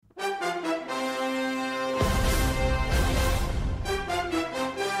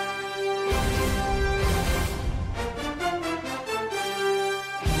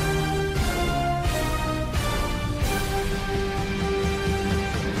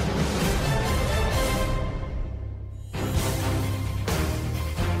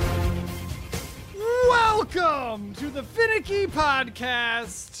Welcome to the Finicky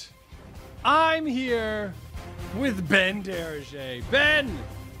Podcast. I'm here with Ben Derege. Ben,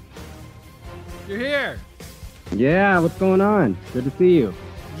 you're here. Yeah, what's going on? Good to see you.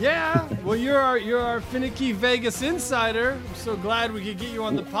 Yeah, well, you're our Finicky Vegas insider. I'm so glad we could get you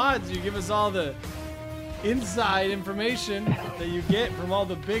on the pod. So you give us all the inside information that you get from all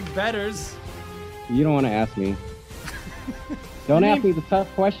the big bettors. You don't want to ask me. Don't ask me the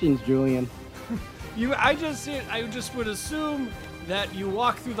tough questions, Julian. I just would assume that you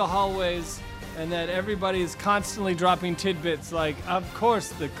walk through the hallways and that everybody is constantly dropping tidbits like, of course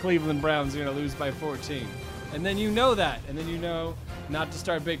the Cleveland Browns are going to lose by 14. And then you know that, and then you know not to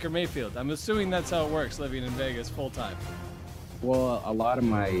start Baker Mayfield. I'm assuming that's how it works living in Vegas full time. Well, a lot of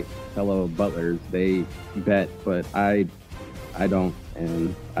my fellow butlers, they bet, but I don't,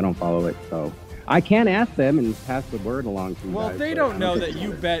 and I don't follow it, so I can ask them and pass the word along to you Well, guys, they don't know that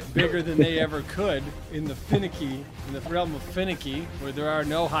you bet bigger than they ever could in the realm of finicky, where there are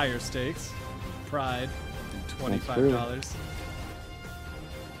no higher stakes. Pride and $25.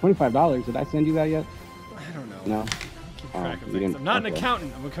 $25? Did I send you that yet? I don't know. No. Keep track of things. I'm not an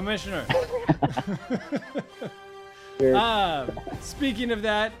accountant. I'm a commissioner. Speaking of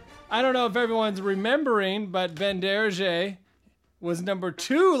that, I don't know if everyone's remembering, but Ben Derege was number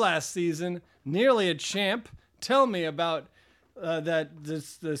 2 last season, nearly a champ. Tell me about that.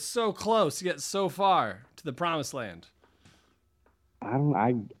 This so close yet so far to the promised land.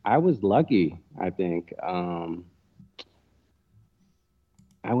 I was lucky, I think. I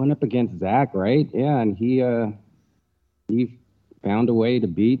went up against Zach, right? Yeah, and he found a way to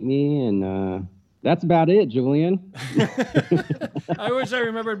beat me, and that's about it, Julian. I wish I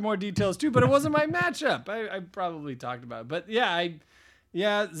remembered more details too, but it wasn't my matchup. I probably talked about it, but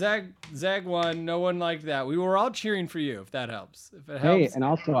yeah, Zach won. No one liked that. We were all cheering for you, if that helps. If it helps. Hey, and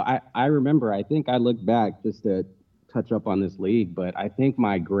also I remember. I think I looked back just to touch up on this league, but I think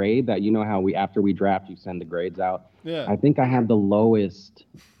my grade that, you know how after we draft you send the grades out. Yeah. I think I have the lowest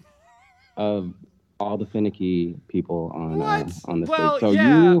of all the finicky people on this league. So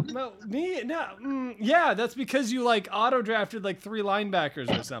yeah, that's because you like auto drafted like 3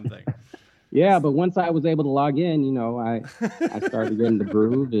 linebackers or something. Yeah, but once I was able to log in, you know, I started getting the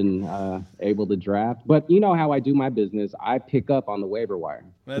groove and able to draft. But you know how I do my business. I pick up on the waiver wire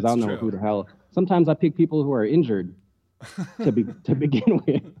because I don't know who the hell. Sometimes I pick people who are injured to begin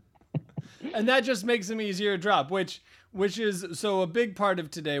with. And that just makes them easier to drop, which is so a big part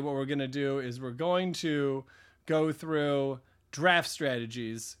of today. What we're going to do is we're going to go through draft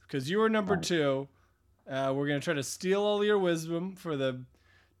strategies because you were number 2. We're going to try to steal all your wisdom for the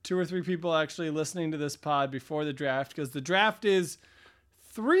 2 or 3 people actually listening to this pod before the draft, because the draft is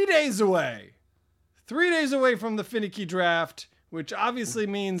 3 days away. 3 days away from the finicky draft, which obviously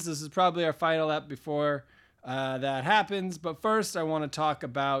means this is probably our final ep before that happens. But first, I want to talk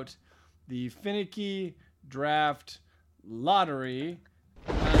about the finicky draft lottery.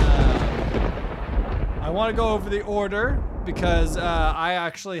 I want to go over the order because I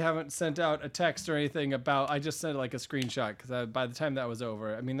actually haven't sent out a text or anything about. I just sent like a screenshot because by the time that was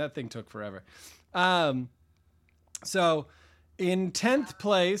over, I mean that thing took forever. So in 10th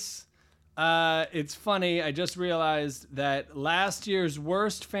place, it's funny. I just realized that last year's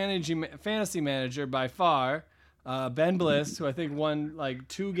worst fantasy manager by far, Ben Bliss, who I think won like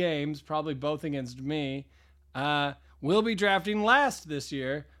 2 games, probably both against me, will be drafting last this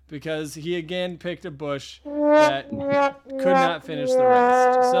year because he again picked a bush that could not finish the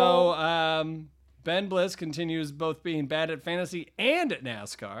rest. So Ben Bliss continues both being bad at fantasy and at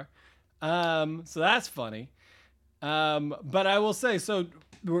NASCAR. So that's funny. But I will say, so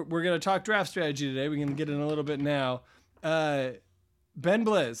we're going to talk draft strategy today. We can get in a little bit now. Ben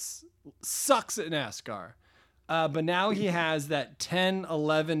Bliss sucks at NASCAR. But now he has that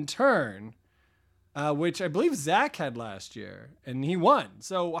 10-11 turn, which I believe Zach had last year, and he won.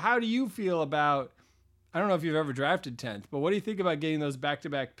 So how do you feel about, I don't know if you've ever drafted 10th, but what do you think about getting those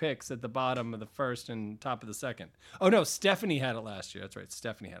back-to-back picks at the bottom of the first and top of the second? Oh, no, Stephanie had it last year. That's right,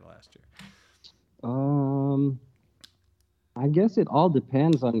 Stephanie had it last year. I guess it all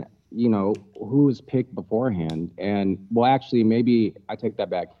depends on, you know, who's picked beforehand. And, well, actually, maybe I take that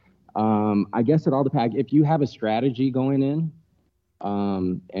back. I guess it all depends. If you have a strategy going in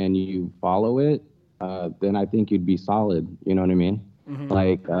and you follow it, then I think you'd be solid. You know what I mean? Mm-hmm.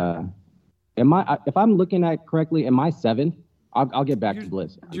 Like, if I'm looking at correctly, am I 7th? I'll get back to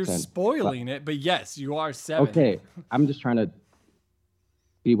Bliss. You're spoiling it, but yes, you are 7th. Okay, I'm just trying to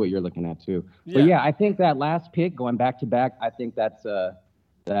see what you're looking at too. Yeah. But yeah, I think that last pick going back to back, I think that's a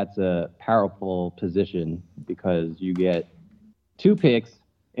powerful position because you get 2 picks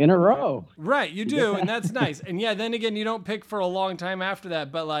in a row. Right, you do, and that's nice. And yeah, then again, you don't pick for a long time after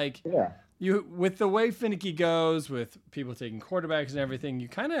that, but like Yeah. you with the way finicky goes, with people taking quarterbacks and everything, you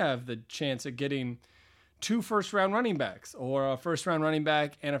kind of have the chance of getting 2 first-round running backs or a first-round running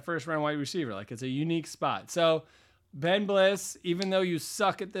back and a first-round wide receiver. Like it's a unique spot. So Ben Bliss, even though you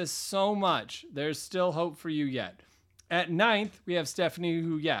suck at this so much, there's still hope for you yet. At 9th, we have Stephanie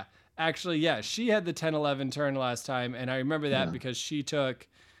who, she had the 10-11 turn last time, and I remember that because she took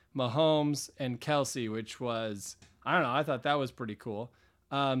Mahomes and Kelsey, which was, I don't know, I thought that was pretty cool.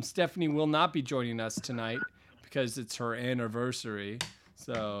 Stephanie will not be joining us tonight because it's her anniversary.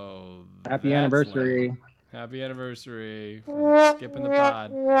 So Happy anniversary. lame. Happy anniversary. Skipping the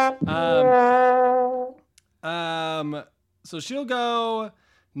pod. So she'll go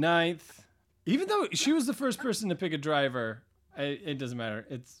 9th. Even though she was the first person to pick a driver, it doesn't matter.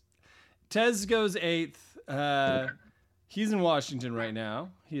 Tez goes 8th. He's in Washington right now.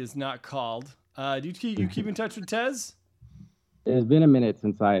 He is not called. Do you keep in touch with Tez? It's been a minute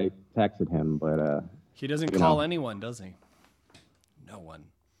since I texted him, but He doesn't call anyone, does he? No one.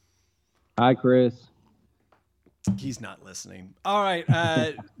 Hi, Chris. He's not listening. All right,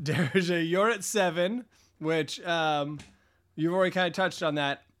 Derege, you're at 7, which you've already kind of touched on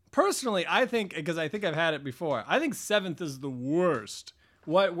that. Personally, I think, because I think I've had it before, I think 7th is the worst.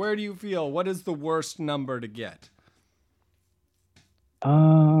 Where do you feel? What is the worst number to get?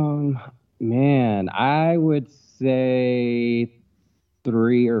 Man, I would say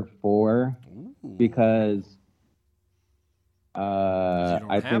 3 or 4. Ooh. Because You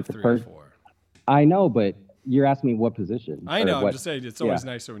don't I have think the 3 or first. 4. I know, but you're asking me what position. I or know. I'm what- just saying it's always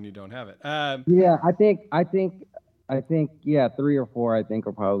nicer when you don't have it. Yeah, I think 3 or 4. I think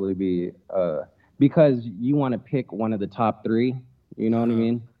will probably be because you want to pick one of the top 3. You know what I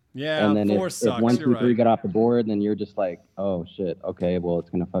mean? Yeah, And then 4 if sucks. 1, You're 2, 3 right. get off the board, then you're just like, oh shit. Okay, well it's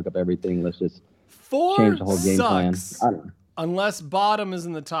gonna fuck up everything. Let's just 4 change the whole game plan. sucks I don't know. unless bottom is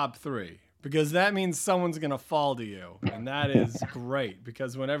in the top 3, because that means someone's gonna fall to you, and that is great.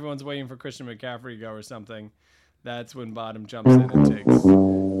 Because when everyone's waiting for Christian McCaffrey to go or something, that's when bottom jumps in and takes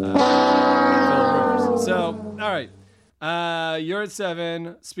Phillip Rivers. So, all right, you're at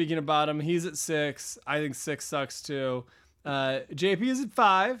 7. Speaking of bottom, he's at 6. I think 6 sucks too. JP is at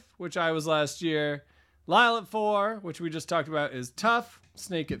 5, which I was last year. Lyle at 4, which we just talked about, is tough.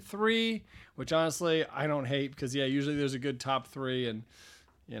 Snake at 3, which honestly I don't hate because usually there's a good top 3, and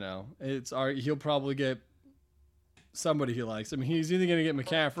he'll probably get somebody he likes. I mean, he's either going to get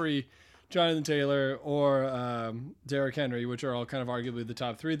McCaffrey, Jonathan Taylor, or Derrick Henry, which are all kind of arguably the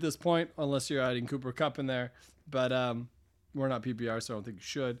top 3 at this point, unless you're adding Cooper Kupp in there. But we're not PPR, so I don't think you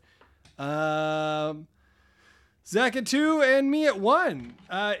should. Zach at 2 and me at 1.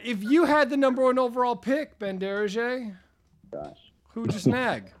 If you had the number 1 overall pick, Ben Derege, Gosh. who'd you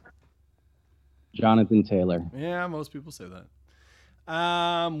snag? Jonathan Taylor. Yeah, most people say that.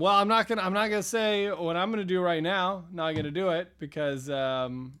 Well, I'm not gonna say what I'm gonna do right now. Not gonna do it because I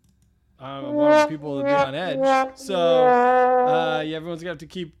want people to be on edge. So everyone's gonna have to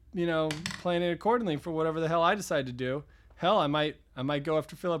keep playing it accordingly for whatever the hell I decide to do. Hell, I might go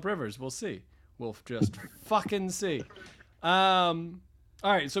after Phillip Rivers. We'll see. We'll just fucking see. All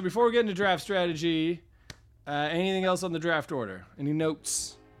right. So before we get into draft strategy, anything else on the draft order? Any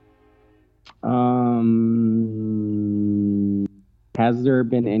notes? Has there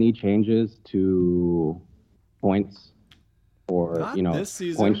been any changes to points or Not this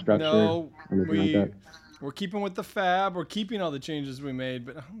season. point structure? No, anything like that? we're keeping with the fab. We're keeping all the changes we made,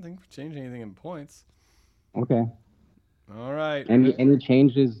 but I don't think we changed anything in points. Okay. All right. Any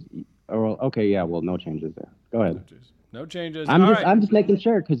changes? Well, okay, yeah. Well, no changes there. Go ahead. No changes. I'm just making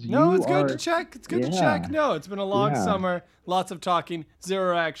sure because No, it's good to check. It's good to check. No, it's been a long Yeah. summer. Lots of talking,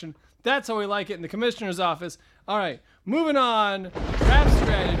 zero action. That's how we like it in the commissioner's office. All right, moving on. Draft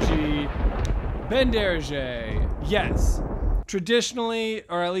strategy. Ben Derege. Yes. Traditionally,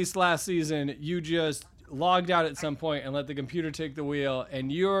 or at least last season, you just logged out at some point and let the computer take the wheel,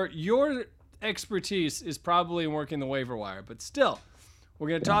 and your expertise is probably in working the waiver wire. But still, we're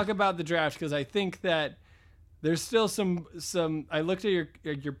going to talk about the draft because I think that there's still some. I looked at your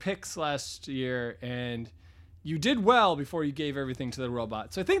picks last year, and you did well before you gave everything to the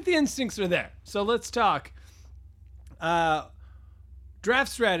robot. So I think the instincts are there. So let's talk. Draft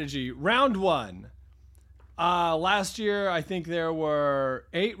strategy, round 1. Last year, I think there were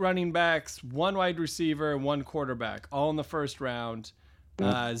 8 running backs, 1 wide receiver, and 1 quarterback, all in the first round.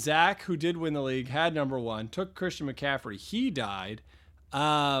 Zach, who did win the league, had number 1, took Christian McCaffrey. He died.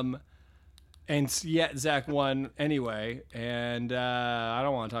 And yet Zach won anyway, and I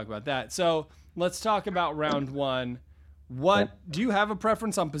don't want to talk about that. So let's talk about round 1. What do you have a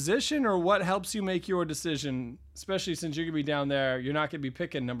preference on position, or what helps you make your decision? Especially since you're gonna be down there, you're not gonna be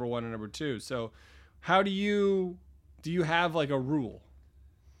picking number 1 and number 2. So, how do you have like a rule?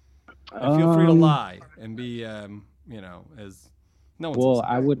 And feel free to lie and be, as no one's Well,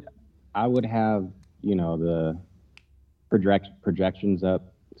 listening. I would have, the projections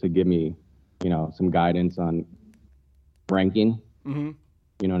up to give me, some guidance on ranking. Mm-hmm.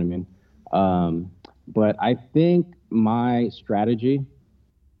 You know what I mean? But I think my strategy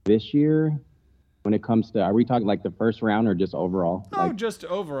this year, when it comes to, are we talking like the first round or just overall? Oh, Like, just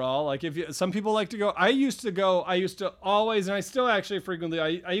overall. Like some people like to go. I used to always, and I still actually frequently.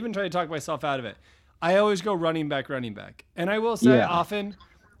 I even try to talk myself out of it. I always go running back, and I will say yeah, often,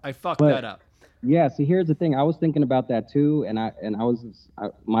 I fuck that but up. yeah. See, here's the thing. I was thinking about that too, and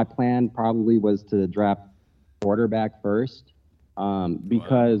my plan probably was to draft quarterback first,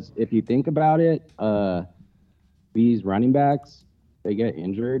 because if you think about it, these running backs, they get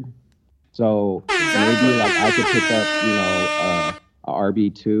injured. So maybe like I could pick up, a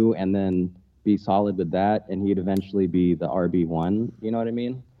RB2 and then be solid with that, and he'd eventually be the RB1. You know what I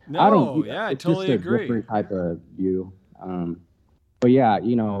mean? I don't. No, yeah, I It's just totally a agree. different type of view. But yeah,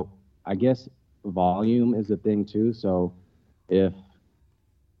 I guess volume is a thing too. So if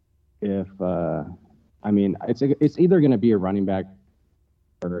I mean, it's either going to be a running back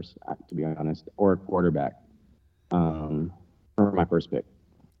first, to be honest, or a quarterback, for my first pick.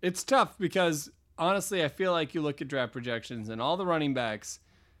 It's tough because honestly, I feel like you look at draft projections and all the running backs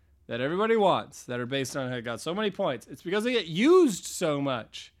that everybody wants that are based on how got so many points. It's because they get used so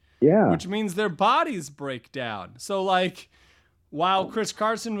much, Yeah. which means their bodies break down. So like, while Chris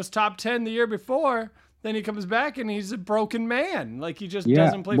Carson was top 10 the year before, then he comes back and he's a broken man. Like he just Yeah,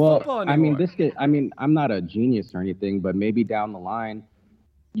 doesn't play well, football I mean, anymore. I'm not a genius or anything, but maybe down the line,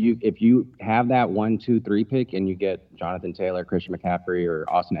 if you have that 1, 2, 3 pick and you get Jonathan Taylor, Christian McCaffrey, or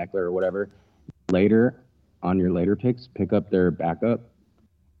Austin Eckler or whatever, later on your later picks, pick up their backup.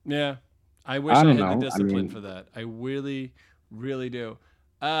 Yeah. I wish I I don't had the know. I discipline mean, for that. I really, really do.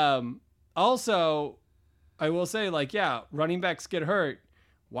 Also, I will say, like, yeah, running backs get hurt,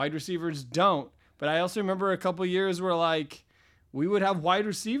 wide receivers don't. But I also remember a couple years where, like, we would have wide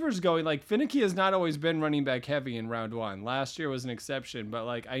receivers going. Like, Finicky has not always been running back heavy in round 1. Last year was an exception. But,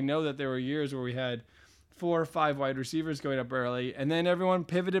 like, I know that there were years where we had 4 or 5 wide receivers going up early, and then everyone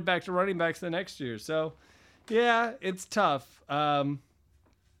pivoted back to running backs the next year. So, yeah, it's tough.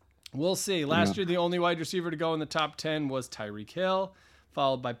 We'll see. yeah, Last year, the only wide receiver to go in the top 10 was Tyreek Hill,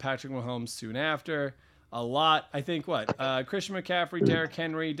 followed by Patrick Mahomes soon after. A lot, I think, Christian McCaffrey, Derrick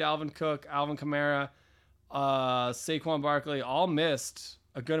Henry, Dalvin Cook, Alvin Kamara, Saquon Barkley all missed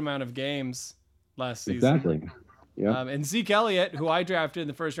a good amount of games last season. exactly. Yeah. And Zeke Elliott, who I drafted in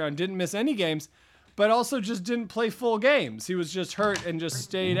the first round, didn't miss any games, but also just didn't play full games. He was just hurt and just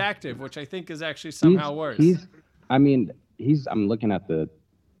stayed active, which I think is actually somehow worse. I mean, I'm looking at the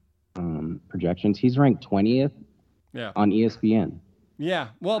projections. He's ranked 20th Yeah. on ESPN. Yeah.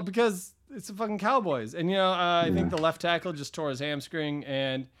 Well, because it's the fucking Cowboys. And, I think the left tackle just tore his hamstring.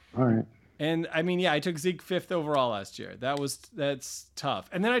 And All right. I mean, yeah, I took Zeke 5th overall last year. That's tough.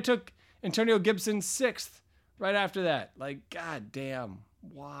 And then I took Antonio Gibson 6th right after that. Like, god damn.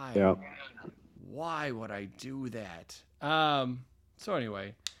 Why? Yeah. Why would I do that? So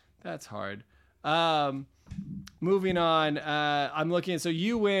anyway, that's hard. Moving on. I'm looking at, so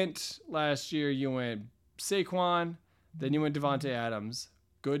you went last year, you went Saquon, then you went Devontae Adams.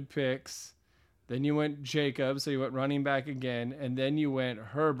 Good picks. Then you went Jacob, so you went running back again, and then you went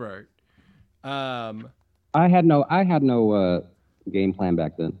Herbert. I had no game plan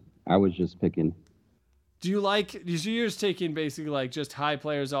back then. I was just picking. Do you like? You're just taking basically like just high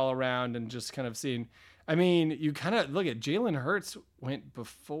players all around and just kind of seeing. I mean, you kind of look at Jalen Hurts went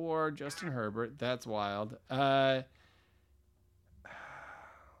before Justin Herbert. That's wild.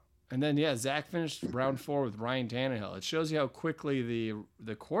 And then yeah, Zach finished round 4 with Ryan Tannehill. It shows you how quickly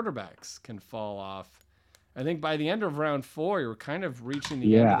the quarterbacks can fall off. I think by the end of round 4, you're kind of reaching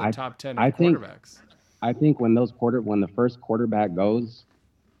the end of the top 10 of quarterbacks. I think when the first quarterback goes,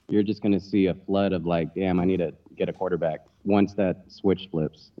 you're just going to see a flood of like, damn, I need to get a quarterback once that switch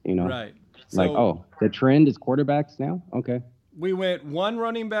flips, Right. Like, So the trend is quarterbacks now? Okay. we went one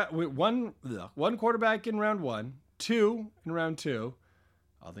running back, one quarterback in round 1, 2 in round 2,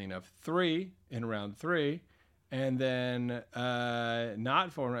 oddly enough, 3 in round 3, and then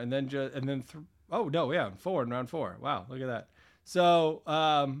not 4, and then 4 in round 4. Wow, look at that. So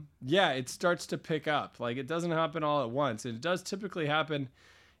yeah, it starts to pick up. Like it doesn't happen all at once. It does typically happen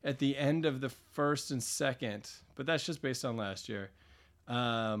at the end of the first and second, but that's just based on last year.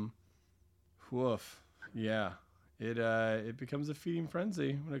 Woof. Yeah. it becomes a feeding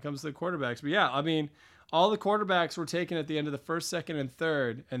frenzy when it comes to the quarterbacks. But yeah, I mean, all the quarterbacks were taken at the end of the first, second, and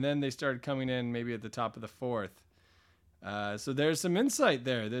third, and then they started coming in maybe at the top of the fourth. So there's some insight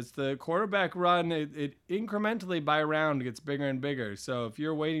there. There's the quarterback run. It incrementally by round gets bigger and bigger. So if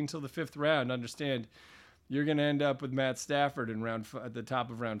you're waiting till the fifth round, understand you're going to end up with Matt Stafford in at the top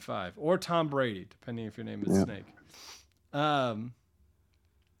of round 5, or Tom Brady, depending if your name is Snake.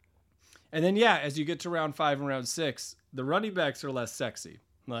 And then, yeah, as you get to round 5 and round 6, the running backs are less sexy.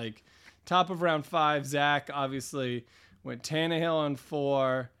 Like, top of round 5, Zach obviously went Tannehill in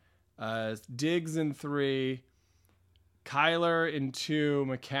 4, Diggs in 3, Kyler in 2,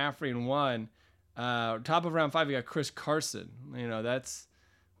 McCaffrey in 1. Top of round 5, you got Chris Carson. We all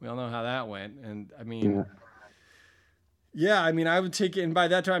know how that went. And, I mean... Yeah, I mean, I would take it, and by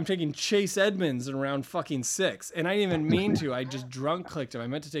that time, I'm taking Chase Edmonds in round fucking 6. And I didn't even mean to. I just drunk clicked him. I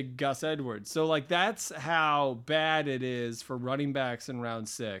meant to take Gus Edwards. So, like, that's how bad it is for running backs in round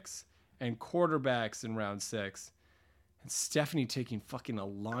 6 and quarterbacks in round 6. And Stephanie taking fucking a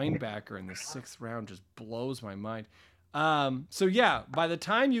linebacker in the 6th round just blows my mind. So, yeah, by the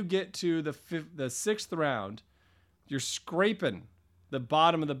time you get to the 6th round, you're scraping the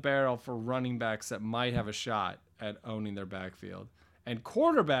bottom of the barrel for running backs that might have a shot at owning their backfield. And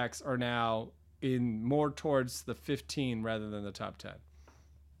quarterbacks are now in more towards the 15 rather than the top 10.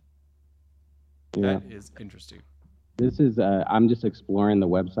 Yeah. That is interesting. This is, I'm just exploring the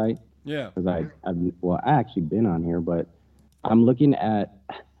website. Yeah. Because I actually been on here, but I'm looking at,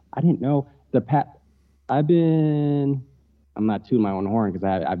 I didn't know, I'm not tooting my own horn because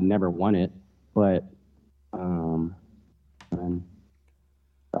I've never won it, but,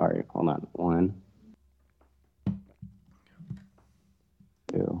 sorry, hold on, 1,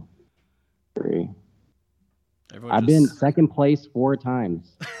 2, 3. I've been second place 4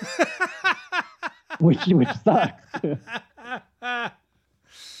 times, which sucks.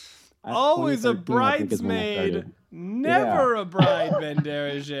 Always a bridesmaid, never a bride, Ben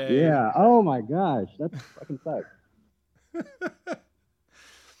Derringer. Yeah. Oh my gosh, that fucking sucks.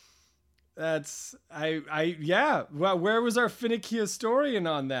 Yeah. Well, where was our finicky historian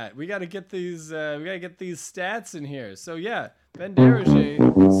on that? We got to get these stats in here. So yeah, Ben Derringer,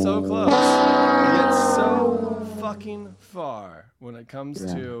 so close, yet so fucking far when it comes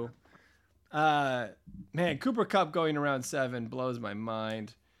to, man, Cooper Kupp going around 7 blows my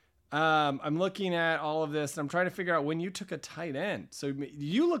mind. I'm looking at all of this and I'm trying to figure out when you took a tight end. So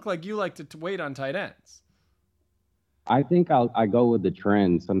you look like you like to wait on tight ends. I think I go with the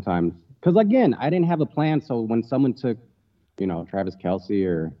trend sometimes. Because, again, I didn't have a plan. So when someone took, Travis Kelce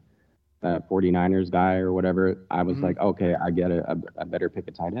or that 49ers guy or whatever, I was like, okay, I get it. I better pick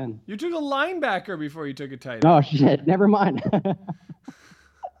a tight end. You took a linebacker before you took a tight end. Oh, shit. Never mind.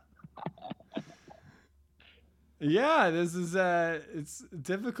 Yeah, this is it's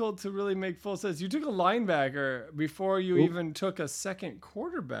difficult to really make full sense. You took a linebacker before you even took a second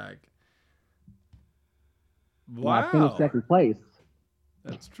quarterback. Wow. Well, I finished second place.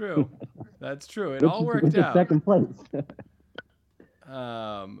 That's true. That's true. It all worked out. Second place.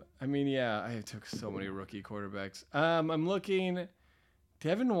 I mean, yeah, I took so many rookie quarterbacks. I'm looking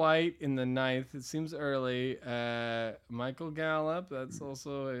Devin White in the 9th. It seems early. Michael Gallup. That's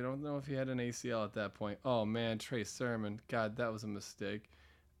also, I don't know if he had an ACL at that point. Oh man, Trey Sermon. God, that was a mistake.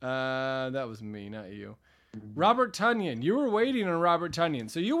 That was me, not you. Robert Tonyan. You were waiting on Robert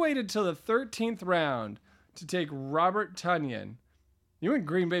Tonyan. So you waited till the 13th round to take Robert Tonyan. You went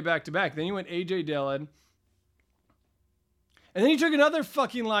Green Bay back-to-back. Then you went A.J. Dillon. And then you took another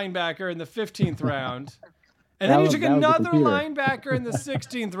fucking linebacker in the 15th round. And then you took another linebacker in the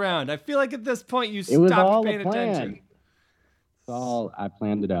 16th round. I feel like at this point you stopped paying attention. It's all, I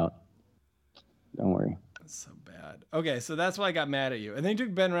planned it out. Don't worry. That's so bad. Okay, so that's why I got mad at you. And then you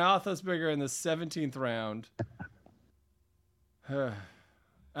took Ben Roethlisberger in the 17th round.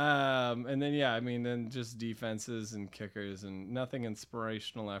 And then, yeah, I mean, then just defenses and kickers and nothing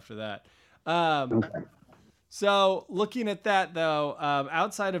inspirational after that. So looking at that, though,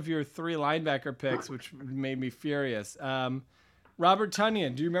 outside of your 3 linebacker picks, which made me furious, Robert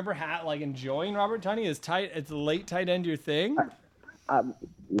Tonyan, do you remember enjoying Robert Tonyan? Is the late tight end your thing?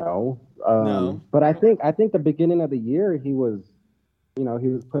 No. No. But I think the beginning of the year he was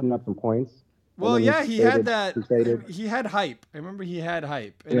putting up some points. Well, yeah, he had hype. I remember he had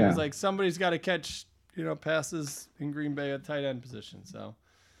hype. And it was like somebody's got to catch, passes in Green Bay at tight end position. So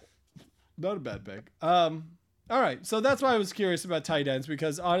not a bad pick. All right. So that's why I was curious about tight ends,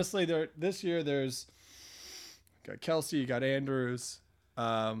 because honestly, this year there's got Kelce, you got Andrews.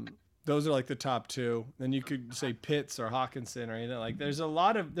 Those are like the top 2. Then you could say Pitts or Hawkinson or anything. Like there's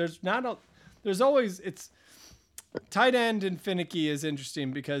always tight end and finicky is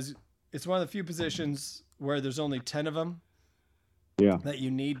interesting because it's one of the few positions where there's only 10 of them that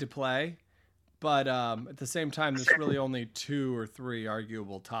you need to play. But at the same time, there's really only 2 or 3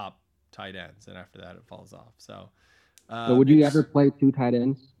 arguable top tight ends. And after that, it falls off. So would you ever play 2 tight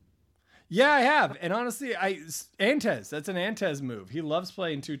ends? Yeah, I have. And honestly, Antez, that's an Antez move. He loves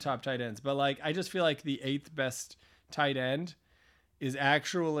playing 2 top tight ends. But like, I just feel like the 8th best tight end is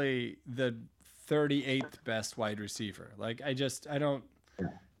actually the 38th best wide receiver. Like, I don't.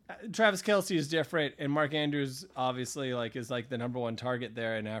 Travis Kelce is different, and Mark Andrews obviously like is like the number 1 target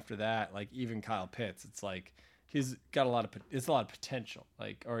there. And after that, like even Kyle Pitts, it's like he's got a lot of potential.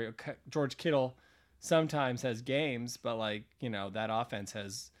 Like, or George Kittle sometimes has games, but like, you know, that offense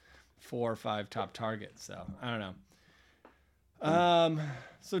has 4 or 5 top targets. So I don't know.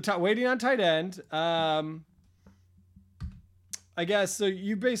 So waiting on tight end. I guess so.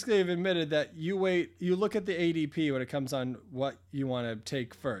 You basically have admitted that you look at the ADP when it comes on what you want to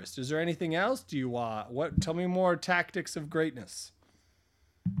take first. Is there anything else? Tell me more tactics of greatness.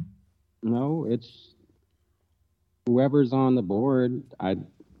 No, it's whoever's on the board. I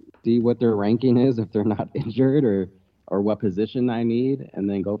see what their ranking is if they're not injured or what position I need, and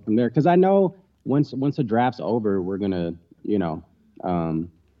then go from there. Because I know once the draft's over, we're gonna, kind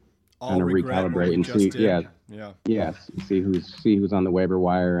of recalibrate and see. See who's on the waiver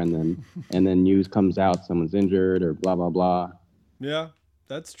wire, and then news comes out, someone's injured or blah blah blah. Yeah,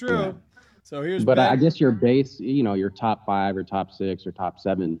 that's true. Yeah. So here's. But I guess your base, your top 5 or top 6 or top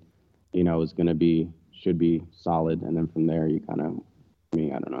 7, should be solid, and then from there you kind of,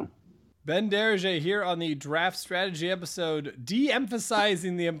 I don't know. Ben Derege here on the Draft Strategy episode,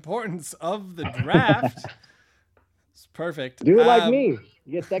 de-emphasizing the importance of the draft. It's perfect. Do it like me.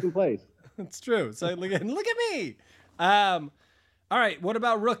 You get second place. It's true. So look at me. All right. What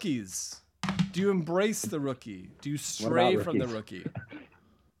about rookies? Do you embrace the rookie? Do you stray from the rookie?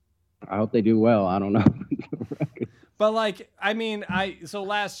 I hope they do well. I don't know. But like, so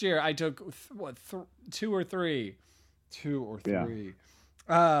last year I took two or three, rookie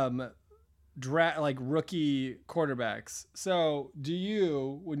quarterbacks. So do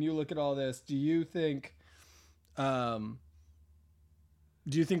you, when you look at all this, do you think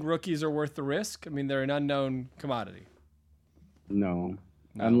rookies are worth the risk? I mean, they're an unknown commodity. No.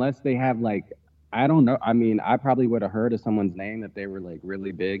 Unless they have I don't know. I mean, I probably would have heard of someone's name if they were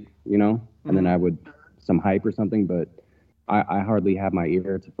really big, and then I would some hype or something, but I hardly have my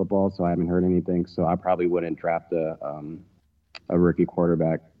ear to football, so I haven't heard anything. So I probably wouldn't draft a rookie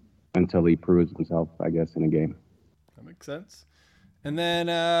quarterback until he proves himself, I guess, in a game. That makes sense. And then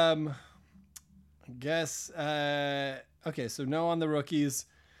I guess okay, so no on the rookies.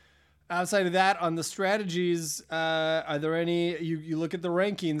 Outside of that, on the strategies, are there any, you look at the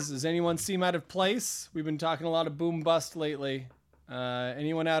rankings, does anyone seem out of place? We've been talking a lot of boom bust lately.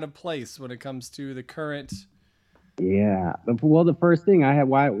 Anyone out of place when it comes to the current? Yeah. Well, the first thing I had,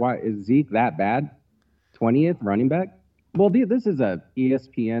 why is Zeke that bad? 20th running back? Well, this is a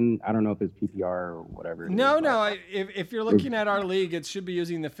ESPN. I don't know if it's PPR or whatever. No. If you're looking at our league, it should be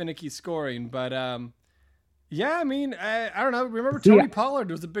using the finicky scoring, but yeah, I mean, I don't know. Remember Tony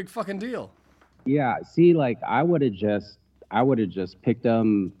Pollard was a big fucking deal. Yeah. See, I would have just picked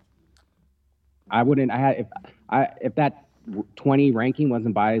him. If that 20 ranking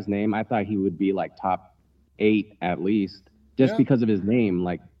wasn't by his name, I thought he would be top 8 at least, just because of his name.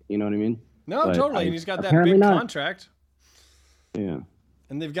 You know what I mean? No, but totally. And he's got that big contract. Yeah.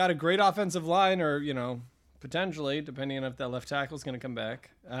 And they've got a great offensive line, or, potentially, depending on if that left tackle is going to come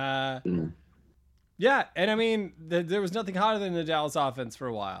back. Yeah, and I mean, there was nothing hotter than the Dallas offense for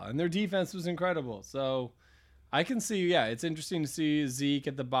a while, and their defense was incredible. So I can see, it's interesting to see Zeke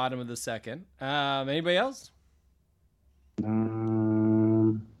at the bottom of the second. Anybody else?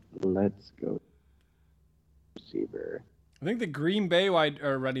 Let's go. Receiver. I think the Green Bay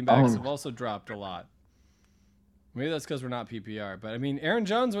running backs have also dropped a lot. Maybe that's because we're not PPR, but I mean, Aaron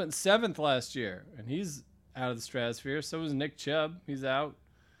Jones went 7th last year, and he's out of the stratosphere. So was Nick Chubb. He's out.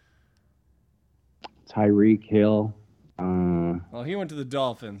 Tyreek Hill. Well, he went to the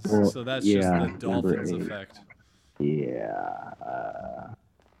Dolphins, so that's just the Dolphins effect. Yeah.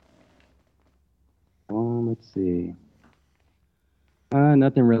 Let's see.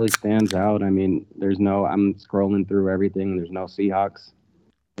 Nothing really stands out. I mean, I'm scrolling through everything. There's no Seahawks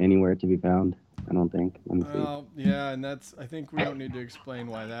anywhere to be found, I don't think. Let me see. Well, yeah, and I think we don't need to explain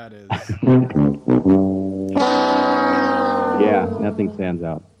why that is. Yeah, nothing stands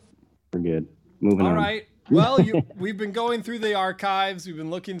out. We're good. Moving on. All right. Well, we've been going through the archives. We've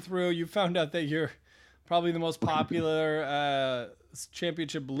been looking through. You found out that you're probably the most popular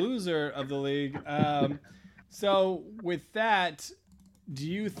championship loser of the league. So with that, do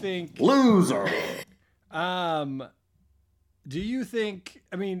you think Loser. Do you think?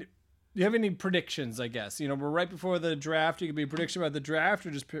 I mean, do you have any predictions? I guess we're right before the draft. You could be a prediction about the draft,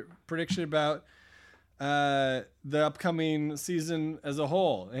 or just prediction about the upcoming season as a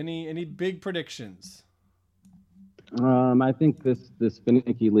whole. Any big predictions? I think this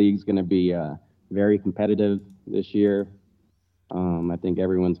Finicky League is going to be very competitive this year. I think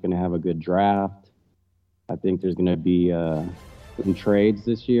everyone's going to have a good draft. I think there's going to be some trades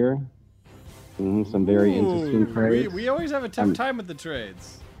this year. Some very interesting trades. We always have a tough time with the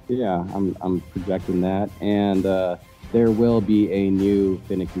trades. Yeah, I'm projecting that, and there will be a new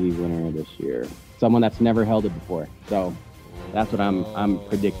Finicky winner this year. Someone that's never held it before. So that's what I'm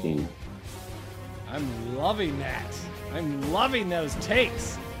predicting. I'm loving that. I'm loving those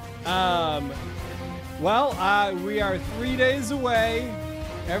takes. Well, we are 3 days away.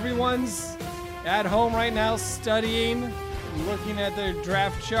 Everyone's at home right now studying, looking at their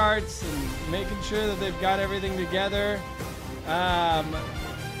draft charts and making sure that they've got everything together.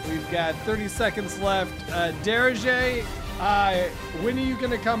 We've got 30 seconds left. Derege, when are you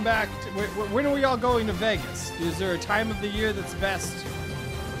going to come back? When are we all going to Vegas? Is there a time of the year that's best?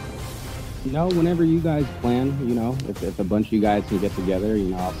 Whenever you guys plan, if a bunch of you guys can get together,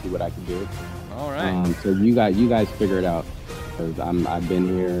 I'll see what I can do. All right. So you guys figure it out, because I've been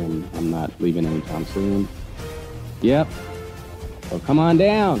here and I'm not leaving anytime soon. Yep. So come on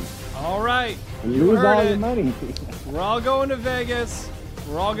down. All right. And you lose all your money. We're all going to Vegas.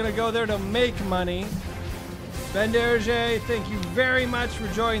 We're all going to go there to make money. Ben Derege, thank you very much for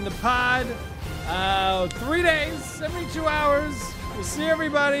joining the pod. 3 days, every 2 hours. We'll see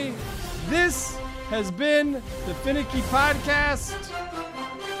everybody. This has been the Finicky Podcast.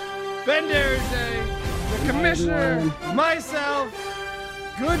 Ben Derege, the commissioner, myself,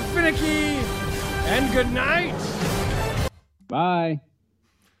 good Finicky, and good night. Bye.